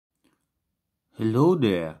Hello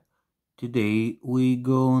there. Today we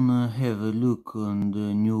gonna have a look on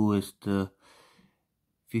the newest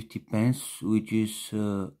 50 pence, which is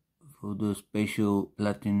for the special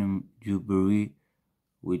Platinum Jubilee,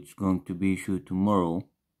 which is going to be issued tomorrow.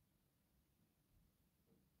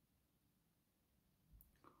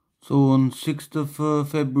 So on 6th of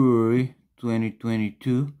February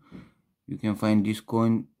 2022, you can find this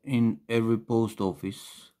coin in every post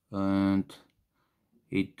office, and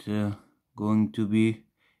it going to be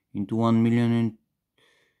into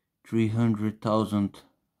 1,300,000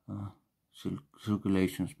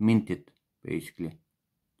 circulations minted, basically.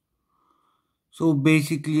 So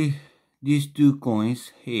basically these two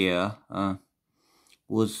coins here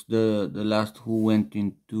was the last who went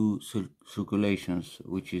into circulations,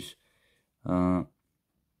 which is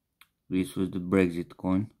this was the Brexit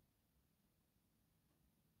coin,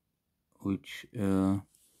 which the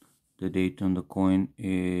date on the coin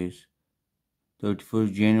is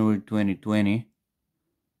 31st January 2020,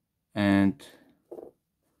 and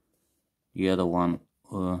the other one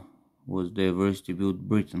was Diversity Build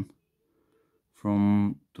Britain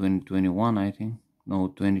from 2021, I think. No,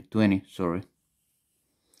 2020, sorry.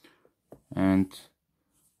 And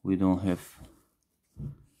we don't have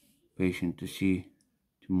patience to see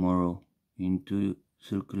tomorrow into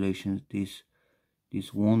circulation this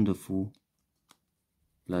wonderful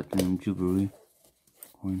Platinum Jubilee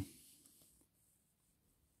coin,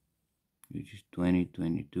 which is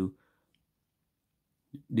 2022.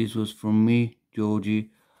 This was from me, Georgie.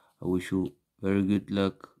 I wish you very good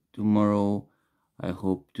luck tomorrow. I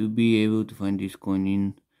hope to be able to find this coin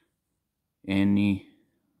in any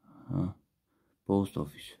post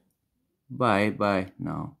office. Bye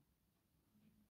now.